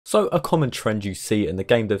So a common trend you see in the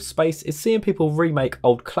game dev space is seeing people remake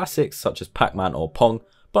old classics such as Pac-Man or Pong,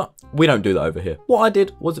 but we don't do that over here. What I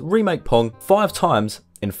did was remake Pong 5 times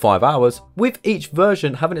in 5 hours, with each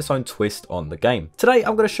version having its own twist on the game. Today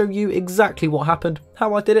I'm going to show you exactly what happened,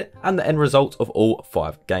 how I did it, and the end result of all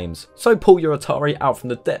 5 games. So pull your Atari out from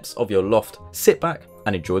the depths of your loft, sit back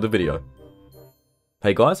and enjoy the video.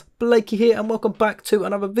 Hey guys, Blakey here and welcome back to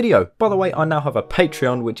another video. By the way, I now have a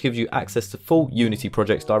Patreon which gives you access to full Unity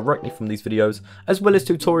projects directly from these videos, as well as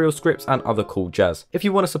tutorial scripts and other cool jazz. If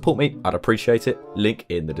you want to support me, I'd appreciate it, link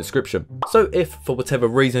in the description. So if, for whatever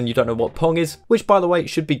reason, you don't know what Pong is, which by the way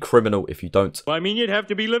should be criminal if you don't. I mean, you'd have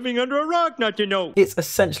to be living under a rock not to know. It's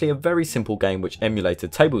essentially a very simple game which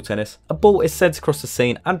emulated table tennis. A ball is sent across the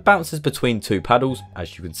scene and bounces between 2 paddles,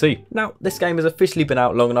 as you can see. Now, this game has officially been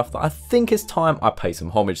out long enough that I think it's time I pay some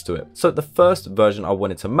homage to it. So the first version I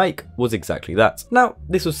wanted to make was exactly that. Now,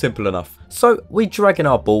 this was simple enough. So we drag in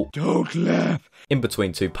our ball, Don't laugh, in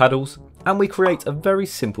between 2 paddles, and we create a very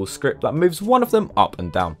simple script that moves one of them up and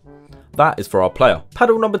down. That is for our player.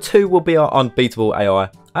 Paddle number 2 will be our unbeatable AI,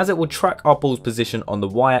 as it will track our ball's position on the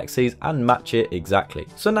y-axis and match it exactly.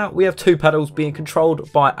 So now we have 2 paddles being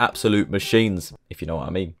controlled by absolute machines, if you know what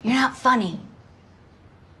I mean. You're not funny.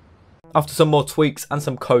 After some more tweaks and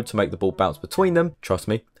some code to make the ball bounce between them, trust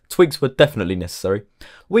me, tweaks were definitely necessary,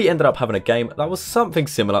 we ended up having a game that was something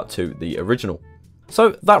similar to the original.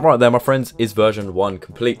 So that right there, my friends, is version 1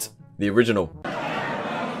 complete, the original.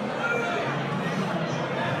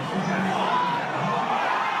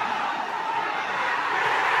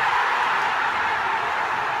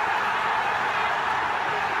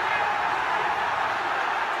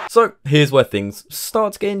 So here's where things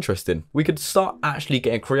start to get interesting. We could start actually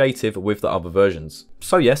getting creative with the other versions.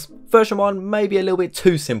 So yes, version 1 may be a little bit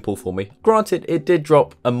too simple for me. Granted, it did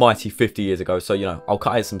drop a mighty 50 years ago, so you know, I'll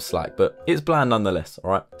cut it some slack, but it's bland nonetheless,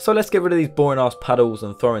 alright? So let's get rid of these boring ass paddles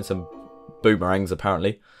and throw in some boomerangs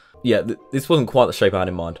apparently. Yeah, this wasn't quite the shape I had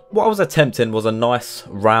in mind. What I was attempting was a nice,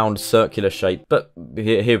 round, circular shape, but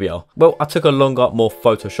here we are. Well, I took a longer, more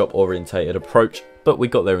Photoshop orientated approach, but we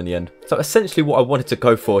got there in the end. So essentially what I wanted to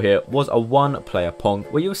go for here was a 1-player Pong,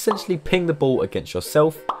 where you essentially ping the ball against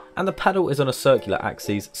yourself, and the paddle is on a circular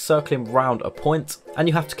axis, circling round a point, and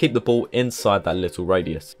you have to keep the ball inside that little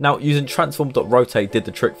radius. Now, using transform.rotate did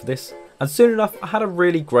the trick for this, and soon enough I had a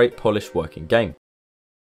really great polished working game.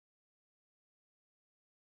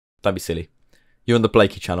 Don't be silly. You're on the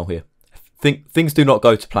Blakey channel here. Things do not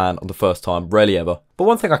go to plan on the first time, rarely ever. But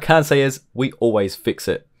one thing I can say is, we always fix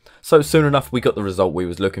it. So soon enough we got the result we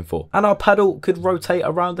was looking for. And our paddle could rotate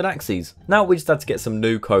around an axis. Now we just had to get some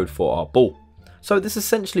new code for our ball. So this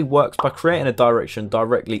essentially works by creating a direction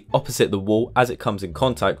directly opposite the wall as it comes in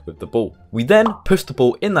contact with the ball. We then push the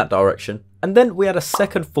ball in that direction, and then we add a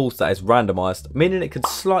second force that is randomized, meaning it could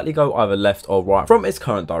slightly go either left or right from its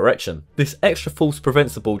current direction. This extra force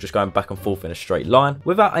prevents the ball just going back and forth in a straight line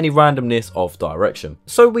without any randomness of direction.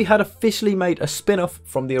 So we had officially made a spin-off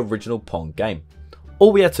from the original Pong game.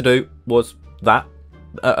 All we had to do was that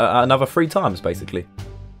another 3 times basically.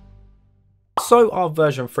 So our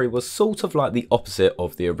version 3 was sort of like the opposite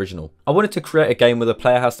of the original. I wanted to create a game where the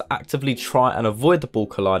player has to actively try and avoid the ball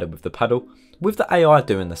colliding with the paddle, with the AI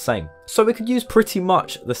doing the same. So we could use pretty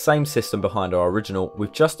much the same system behind our original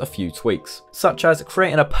with just a few tweaks, such as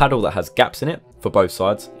creating a paddle that has gaps in it for both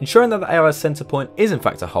sides, ensuring that the AI's center point is in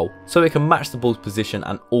fact a hole, so it can match the ball's position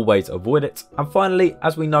and always avoid it. And finally,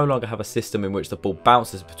 as we no longer have a system in which the ball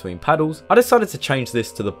bounces between paddles, I decided to change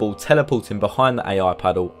this to the ball teleporting behind the AI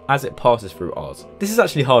paddle as it passes through ours. This is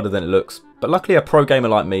actually harder than it looks, but luckily a pro gamer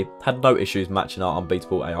like me had no issues matching our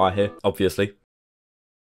unbeatable AI here, obviously.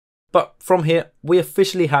 But from here, we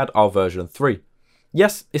officially had our version 3.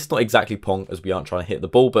 Yes, it's not exactly Pong as we aren't trying to hit the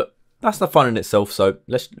ball, but that's the fun in itself, so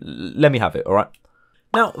let me have it, alright?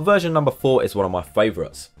 Now, version number 4 is one of my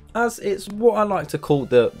favourites, as it's what I like to call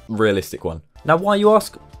the realistic one. Now, why you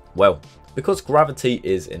ask? Well, because gravity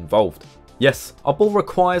is involved. Yes, our ball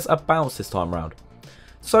requires a bounce this time round.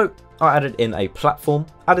 So, I added in a platform,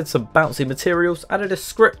 added some bouncy materials, added a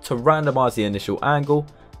script to randomise the initial angle,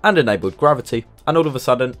 and enabled gravity, and all of a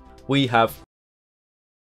sudden, we have...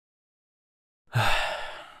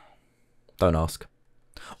 Don't ask.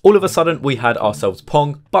 All of a sudden, we had ourselves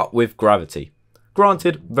Pong, but with gravity.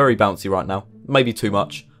 Granted, very bouncy right now, maybe too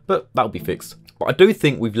much, but that'll be fixed. But I do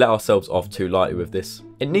think we've let ourselves off too lightly with this.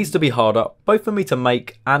 It needs to be harder, both for me to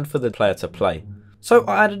make and for the player to play. So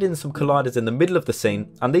I added in some colliders in the middle of the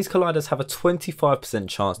scene, and these colliders have a 25%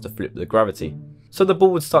 chance to flip the gravity. So the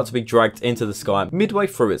ball would start to be dragged into the sky midway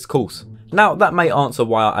through its course. Now that may answer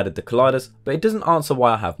why I added the colliders, but it doesn't answer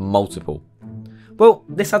why I have multiple. Well,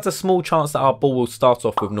 this has a small chance that our ball will start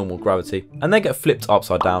off with normal gravity and then get flipped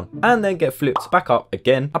upside down and then get flipped back up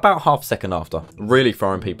again about half a second after, really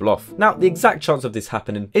throwing people off. Now, the exact chance of this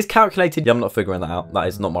happening is calculated. I'm not figuring that out. That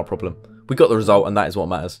is not my problem. We got the result and that is what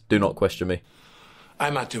matters. Do not question me.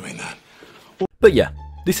 I'm not doing that. But yeah,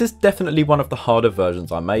 this is definitely one of the harder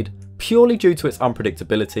versions I made, purely due to its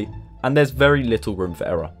unpredictability, and there's very little room for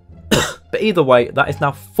error. But either way, that is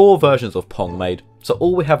now 4 versions of Pong made, so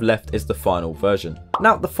all we have left is the final version.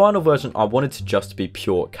 Now, the final version I wanted to just be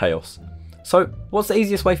pure chaos. So what's the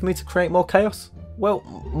easiest way for me to create more chaos? Well,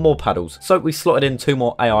 more paddles. So we slotted in 2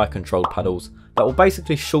 more AI controlled paddles that will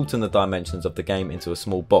basically shorten the dimensions of the game into a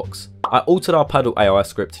small box. I altered our paddle AI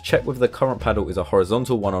script to check whether the current paddle is a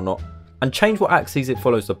horizontal one or not, and change what axes it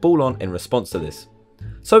follows the ball on in response to this.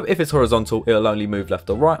 So if it's horizontal, it'll only move left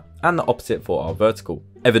or right, and the opposite for our vertical.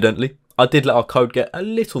 Evidently, I did let our code get a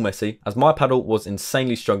little messy, as my paddle was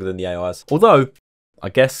insanely stronger than the AI's, although, I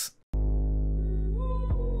guess...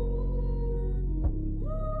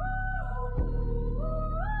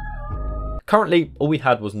 Currently, all we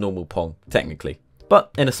had was normal Pong, technically,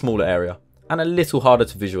 but in a smaller area, and a little harder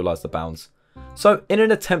to visualise the bounds. So in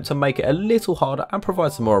an attempt to make it a little harder and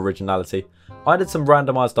provide some more originality, I added some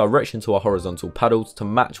randomised direction to our horizontal paddles to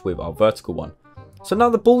match with our vertical one. So now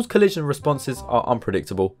the ball's collision responses are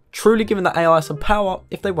unpredictable, truly giving the AI some power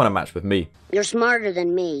if they want to match with me. You're smarter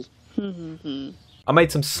than me. I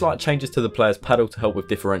made some slight changes to the player's paddle to help with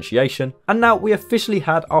differentiation, and now we officially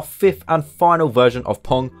had our 5th and final version of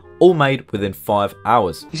Pong, all made within 5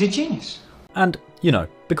 hours. He's a genius. And, you know,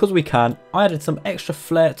 because we can, I added some extra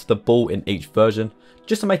flair to the ball in each version,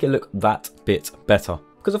 just to make it look that bit better.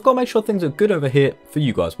 Because I've got to make sure things are good over here for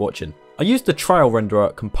you guys watching. I used the trail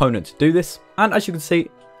renderer component to do this, and as you can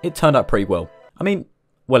see, it turned out pretty well. I mean,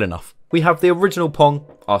 well enough. We have the original Pong,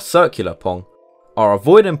 our circular Pong, our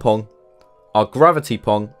avoiding Pong, our gravity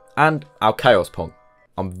Pong, and our chaos Pong.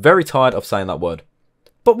 I'm very tired of saying that word.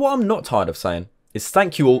 But what I'm not tired of saying is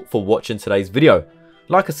thank you all for watching today's video.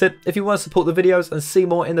 Like I said, if you want to support the videos and see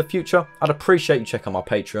more in the future, I'd appreciate you checking out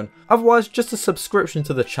my Patreon. Otherwise, just a subscription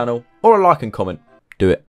to the channel or a like and comment. Do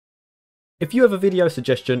it. If you have a video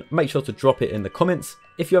suggestion, make sure to drop it in the comments.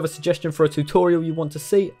 If you have a suggestion for a tutorial you want to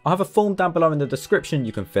see, I have a form down below in the description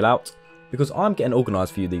you can fill out, because I'm getting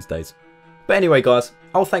organised for you these days. But anyway guys,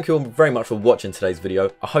 I'll thank you all very much for watching today's video.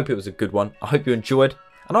 I hope it was a good one. I hope you enjoyed,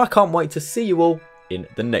 and I can't wait to see you all in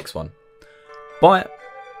the next one. Bye.